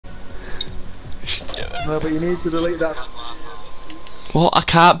No, but you need to delete that. What? I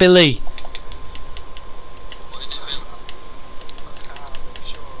can't, Billy.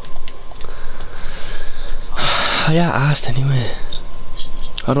 Yeah, I asked anyway.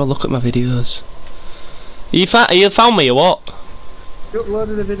 How do I look at my videos? You found me or what? You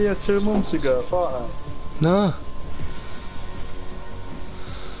uploaded a video 2 months ago, Fortnite. No.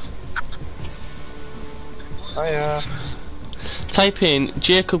 Oh Type in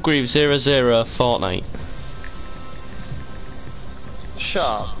jacobgreaves00 Fortnite. Shut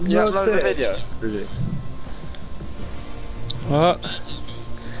up. You uploaded a video? Really? What?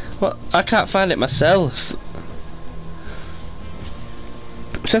 What? I can't find it myself.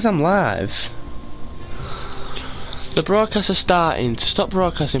 It says I'm live. The broadcast is starting. To stop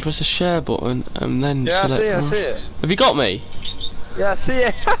broadcasting, press the share button and then select. I see it. Have you got me? Yeah, I see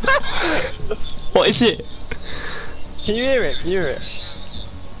it. What is it? Can you hear it?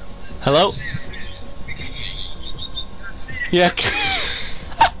 Hello? Yeah.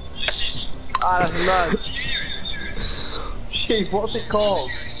 Ah, that's mad. Sheep, what's it called?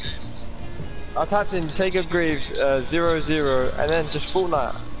 I typed in jacobgreaves00 and then just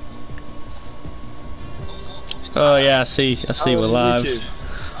Fortnite. Oh yeah, I see we're live. YouTube.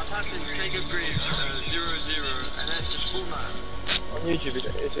 I typed in jacobgreaves00 and then just Fortnite. On YouTube,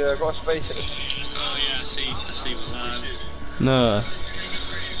 it's got a space in it. Oh yeah, I see we're live. No.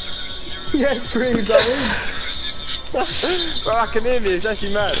 Yes, Greaves, I mean. Bro, I can hear you, it's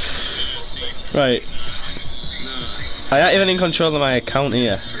actually mad. Right. I ain't even in control of my account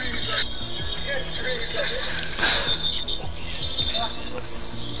here.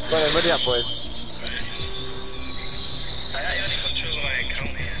 Right, ready up, boys.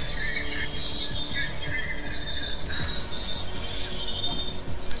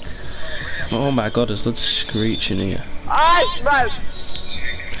 Oh my god, there's loads of screeching here. Aye, man!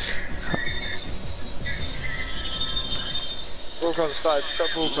 Broadcast started, stop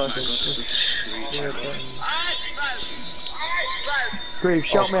broadcasting. Greaves,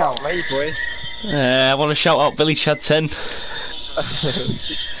 shout me out, mate, boys. I want to shout out Billy Chad 10.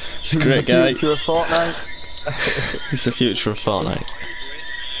 He's a great guy. Future of Fortnite. He's the future of Fortnite.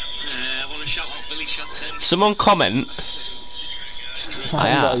 I want to shout out Billy Chad 10. Someone comment. I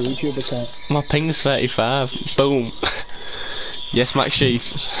have. YouTube account. My ping's 35. Boom. Yes, Max Sheath.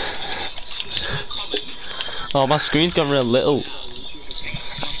 Oh, my screen's gone real little.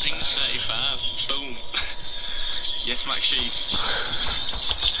 My ping's 35. Boom. Yes, Max Sheath.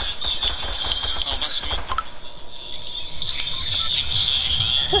 Oh, my screen.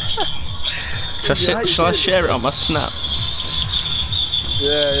 Shall I share it on my snap?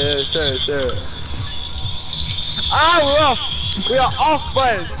 Yeah, share it. Ah, we're off! We are off,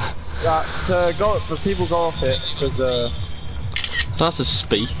 boys! Right, for people go off it, because I don't have to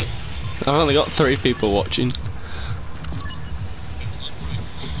speak. I've only got 3 people watching.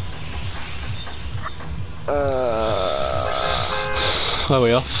 Where are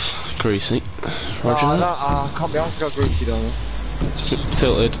we off? Greasy. Roger that. No, I can't be honest, I got greasy though.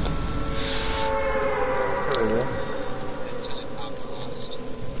 Tilted.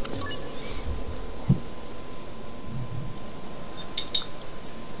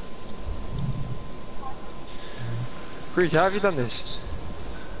 Greasy, how have you done this?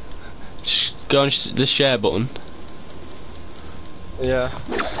 Just go on the share button. Yeah.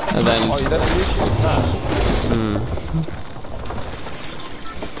 And then... Oh, you done it on YouTube?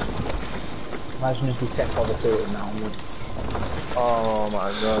 Imagine if we set positive now. Oh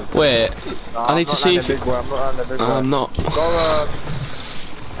my god. Wait, No, I need to see if... Big boy. I'm not on the big boy. I'm not.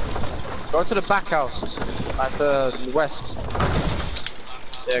 Go to the back house. At the west.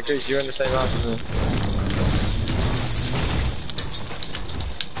 Yeah, Greasy, you're in the same house as me.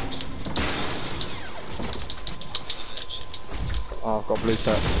 Oh, I've got blue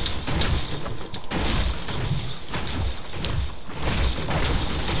set.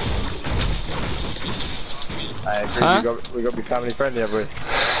 I agree, huh? we got to be family friendly, have we?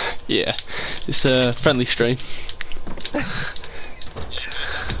 Yeah, it's a friendly stream.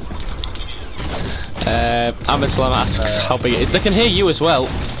 Amaslam asks how big it is. They can hear you as well.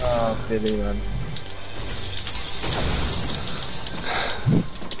 Oh, Billy, man.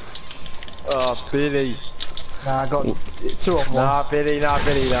 Oh, Billy. Nah, I got 2 on 1. Nah, Billy,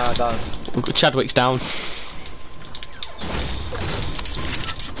 done. We've got Chadwick's down.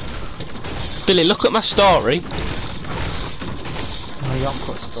 Billy, look at my story. Oh, you haven't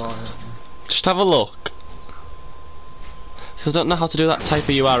put a story. Just have a look. Because I don't know how to do that type of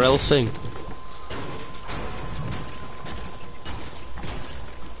URL thing.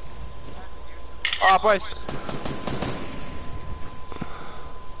 Ah, boys.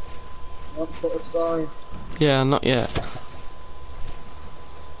 Not put a sign. Yeah, not yet.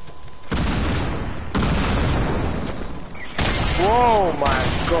 Whoa, my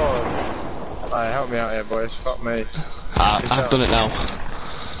god. Alright, help me out here, boys. Fuck me. I've done it now.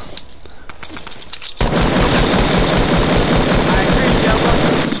 I agree, I've got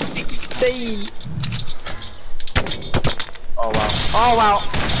 16. Oh wow. Oh wow.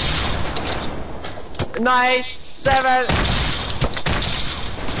 Nice. 7.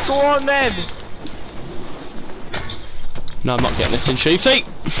 Go on then. No, I'm not getting this in Sheafy.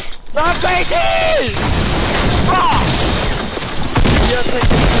 No, Beatty! Fuck! You're taking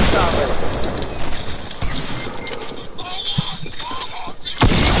this out of it.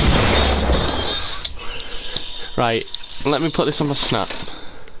 Right, let me put this on my snap.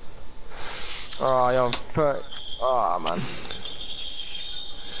 Oh, you're fucked. Oh, man.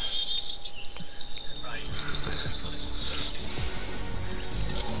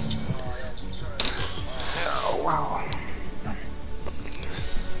 Oh, wow.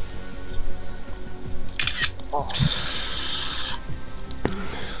 Oh.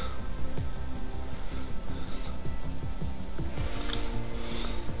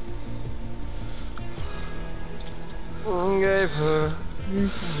 Gave her.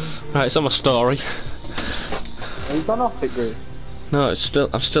 Right, it's on my story. Have you gone off it, Griff? No, I'm still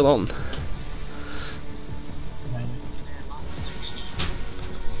on. Right,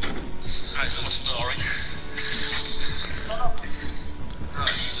 it's on my story. No,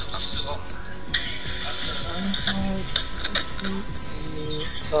 I'm still on.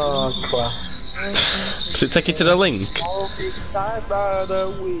 Oh, class. Does it take you to the link? Side by the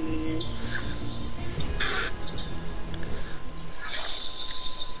way.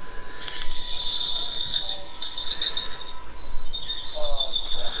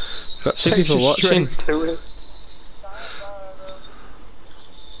 Got 2 people watching.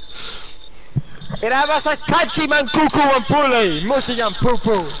 Era masa kachi man kuku wan pule, musi yan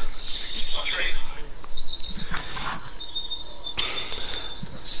pupu.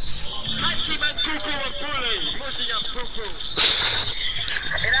 Kachi man kuku wan pule, musi yan pupu.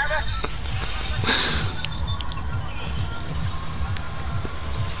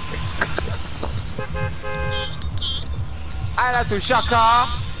 Ala tu shaka.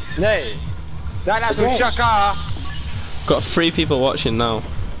 Nay. Ala tu shaka. Got 3 people watching now.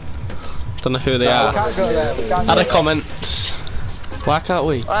 Don't know who they We are. can't go there. We can't Add go a there. comment. Why can't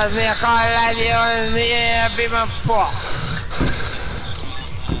we? Was mir call you me be my fuck.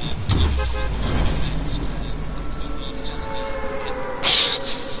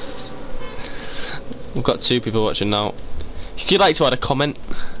 We've got 2 people watching now. If you'd like to add a comment,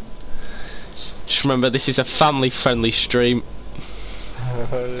 just remember this is a family-friendly stream.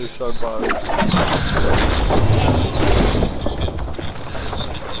 It's so bad.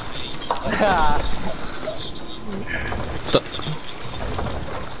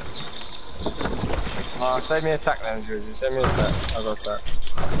 Oh, save me attack then, Drew. Save me attack. I'll go attack.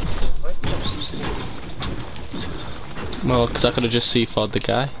 Well, because I could have just C4'd the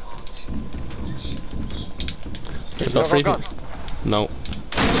guy. Is Got that 3 gun? people. No.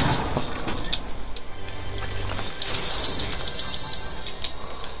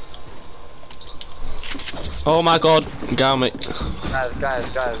 Oh my god, Garmic. Guys. Guys,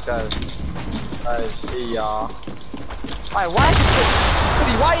 ER. Hey, why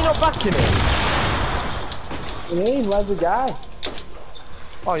are you not backing it? What do you mean? Where's the guy?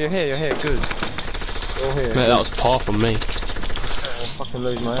 Oh, you're here, good. You're here. Mate, that was poor from me. I'll fucking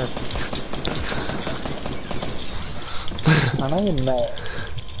lose my head. I know you mate.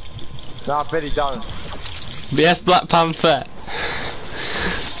 No, I bet he don't. BS Black Panther.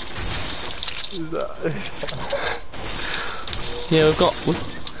 Yeah,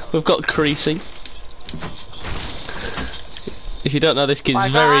 we've got Creasy. If you don't know, this kid's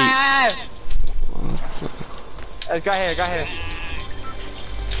very. Guy here.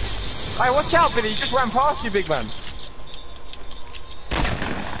 Hey, watch out, Billy! You just ran past you, big man.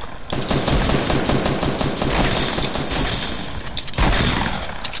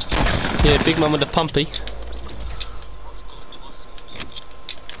 Yeah, big man with the pumpy.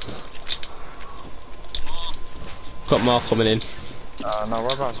 Got more coming in. No,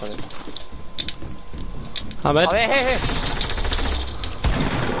 what about it? Ahmed. Oh, here.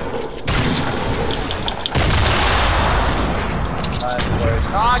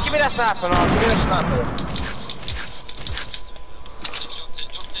 Ah, give me that sniper, give me that sniper.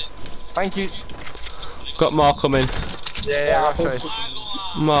 Thank you. Got more coming. Yeah, I'll show you.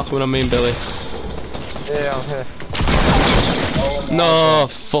 More coming on me and Billy. Yeah, I'm here. No,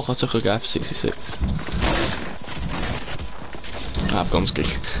 fuck, I took a guy for 66. I've gone ski.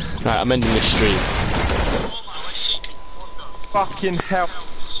 Right, I'm ending this stream. Fucking hell.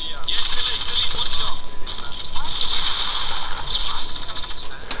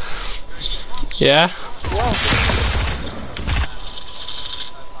 Yeah?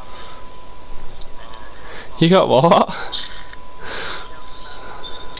 You got what?